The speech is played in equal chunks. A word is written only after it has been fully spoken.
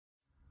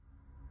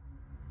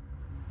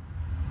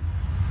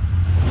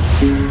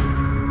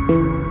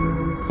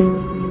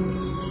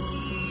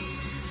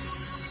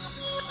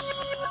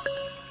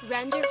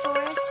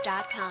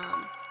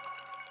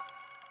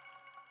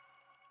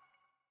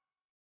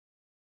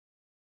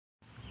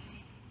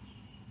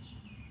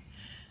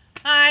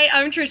Hi,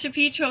 I'm Trisha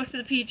Peach, host of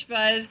the Peach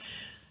Buzz.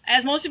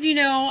 As most of you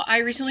know, I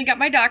recently got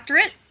my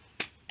doctorate,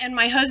 and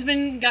my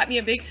husband got me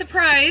a big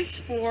surprise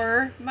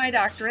for my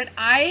doctorate.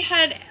 I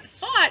had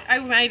thought I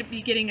might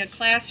be getting a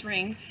class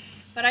ring,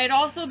 but I had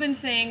also been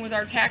saying with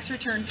our tax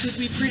return, could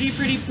we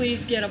pretty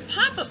please get a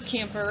pop-up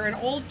camper, an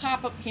old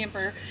pop-up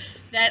camper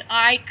that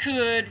I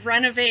could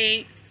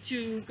renovate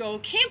to go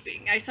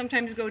camping. I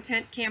sometimes go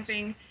tent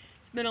camping.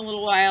 It's been a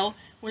little while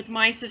with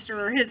my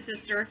sister or his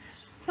sister,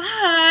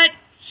 but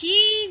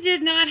he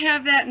did not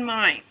have that in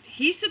mind.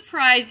 He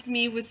surprised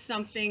me with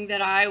something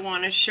that I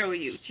want to show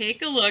you.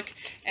 Take a look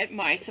at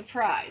my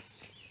surprise.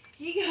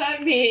 He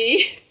got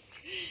me,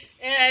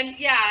 and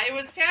yeah, it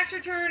was tax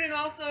return, and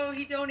also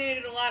he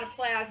donated a lot of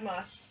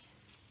plasma.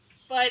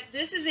 But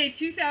this is a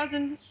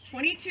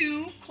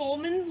 2022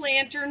 Coleman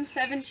Lantern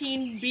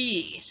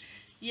 17B.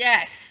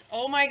 Yes,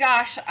 oh my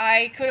gosh,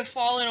 I could have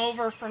fallen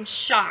over from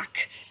shock.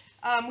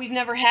 We've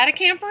never had a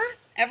camper,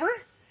 ever.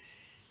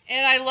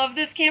 And I love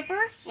this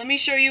camper. Let me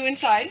show you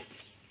inside.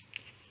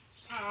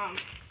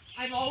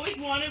 I've always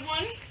wanted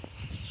one.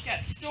 It's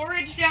got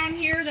storage down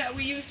here that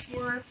we use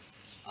for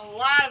a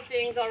lot of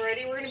things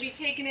already. We're going to be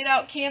taking it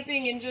out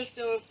camping in just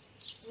a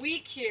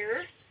week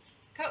here.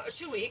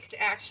 2 weeks,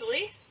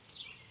 actually.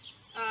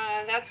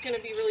 That's going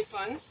to be really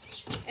fun.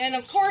 And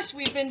of course,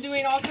 we've been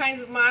doing all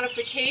kinds of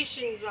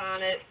modifications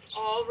on it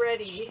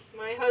already.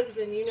 My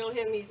husband, you know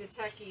him, he's a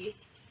techie.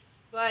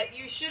 But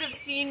you should have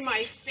seen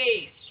my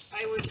face.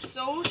 I was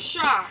so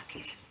shocked.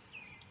 Here,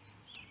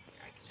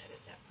 I can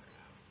edit that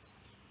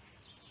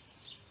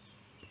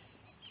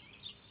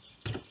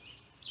part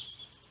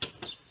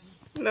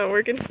out. Not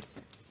working.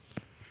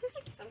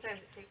 Sometimes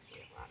it takes me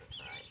a lot of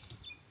tries.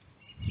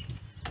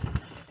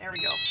 There we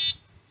go.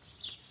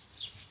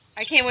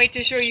 I can't wait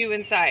to show you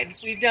inside.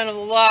 We've done a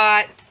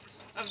lot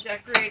of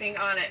decorating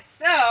on it.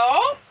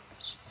 So,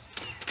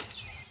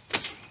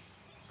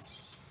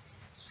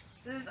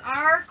 this is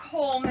our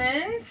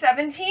Coleman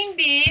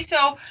 17B.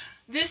 So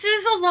this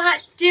is a lot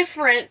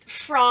different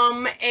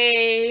from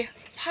a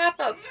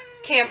pop-up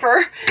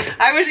camper.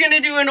 I was going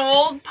to do an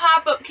old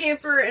pop-up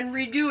camper and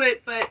redo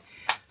it, but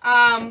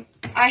I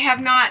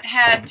have not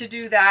had to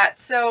do that.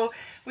 So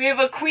we have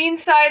a queen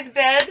size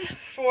bed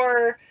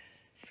for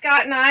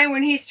Scott and I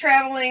when he's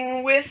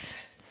traveling with,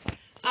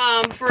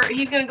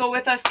 he's going to go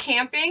with us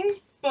camping.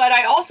 But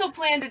I also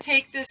plan to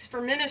take this for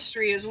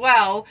ministry as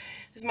well.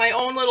 It's my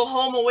own little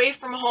home away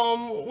from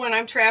home when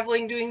I'm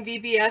traveling, doing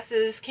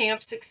VBSs,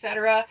 camps,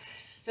 etc.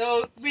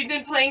 So we've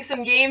been playing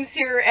some games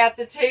here at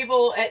the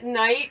table at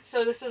night.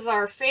 So this is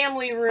our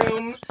family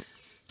room.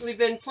 We've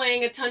been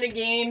playing a ton of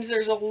games.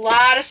 There's a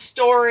lot of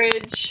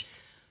storage.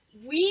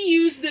 We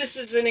use this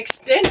as an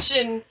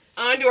extension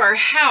onto our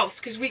house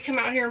because we come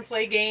out here and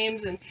play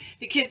games and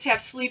the kids have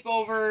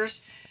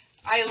sleepovers.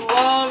 I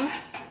love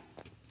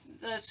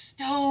the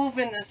stove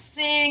and the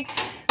sink.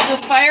 The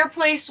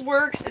fireplace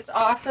works. It's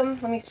awesome.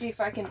 Let me see if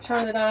I can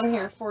turn it on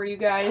here for you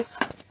guys.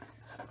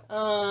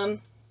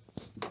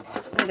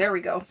 There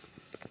we go.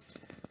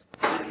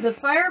 The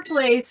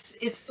fireplace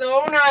is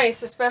so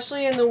nice,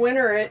 especially in the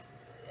winter,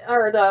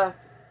 or the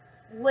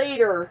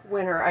later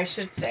winter, I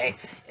should say.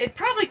 It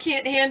probably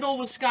can't handle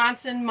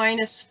Wisconsin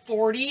minus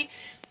 40,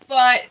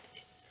 but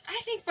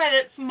I think by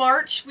the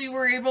March we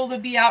were able to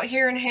be out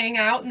here and hang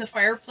out, and the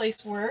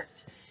fireplace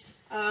worked.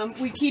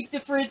 We keep the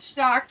fridge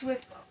stocked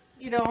with,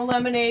 you know,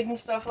 lemonade and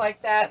stuff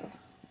like that.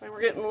 So we're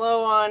getting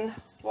low on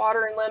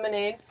water and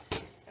lemonade.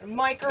 A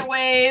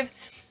microwave.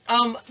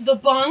 The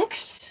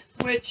bunks,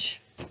 which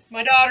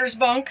my daughter's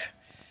bunk,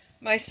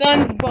 my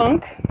son's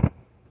bunk.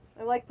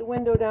 I like the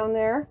window down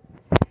there.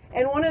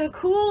 And one of the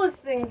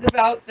coolest things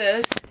about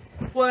this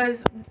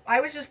was I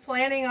was just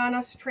planning on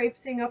us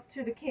traipsing up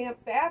to the camp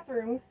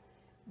bathrooms,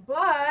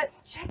 but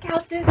check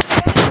out this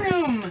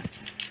bathroom.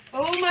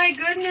 Oh my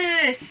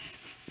goodness.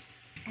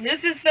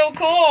 This is so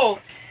cool.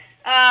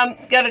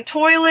 Got a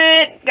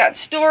toilet, got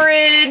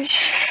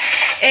storage,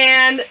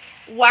 and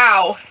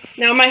wow.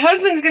 Now my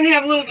husband's going to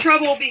have a little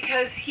trouble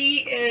because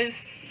he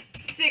is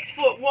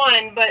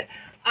 6'1", but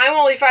I'm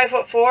only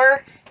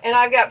 5'4", and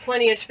I've got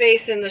plenty of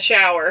space in the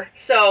shower.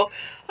 So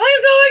I'm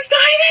so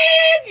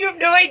excited! You have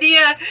no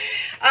idea.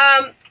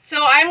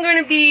 So I'm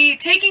going to be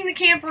taking the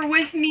camper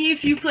with me a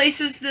few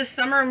places this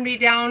summer. I'm going to be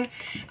down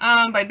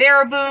by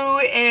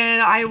Baraboo,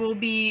 and I will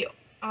be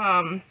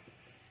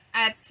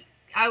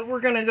we're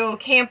going to go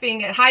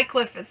camping at High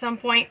Cliff at some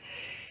point.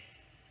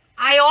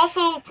 I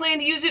also plan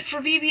to use it for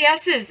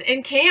VBSs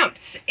and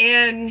camps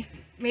and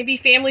maybe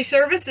family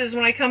services.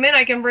 When I come in,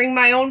 I can bring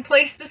my own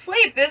place to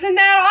sleep. Isn't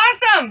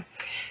that awesome?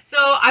 So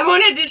I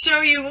wanted to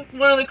show you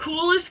one of the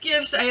coolest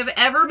gifts I have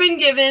ever been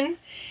given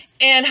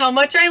and how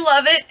much I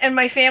love it, and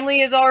my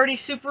family is already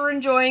super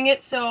enjoying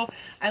it. So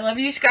I love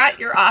you, Scott.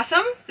 You're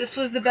awesome. This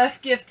was the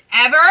best gift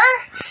ever,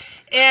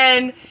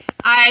 and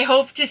I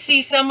hope to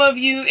see some of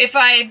you, if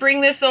I bring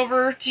this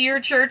over to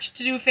your church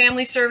to do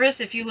family service,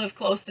 if you live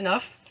close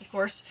enough, of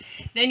course,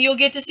 then you'll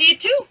get to see it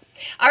too.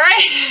 All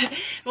right, I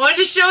wanted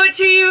to show it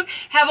to you.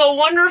 Have a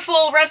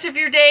wonderful rest of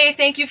your day.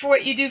 Thank you for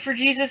what you do for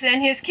Jesus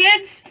and his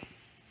kids.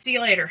 See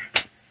you later.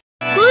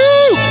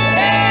 Woo!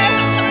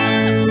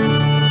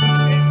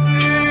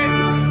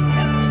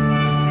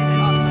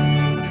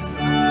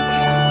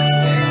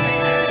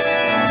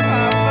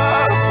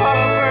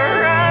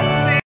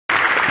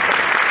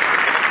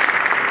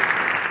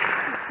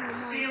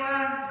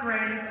 Sheila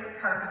Grace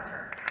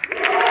Carpenter.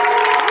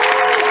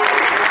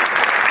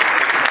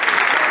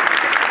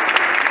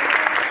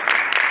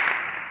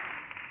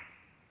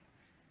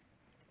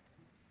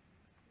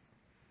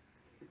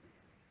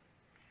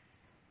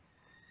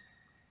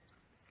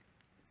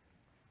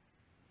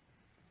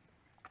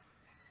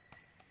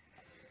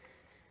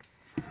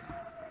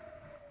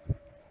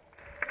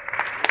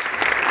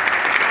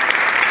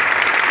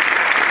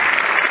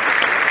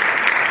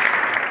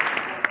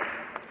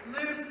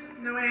 Luz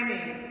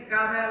Noemi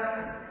Gomez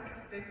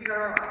de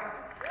Figueroa.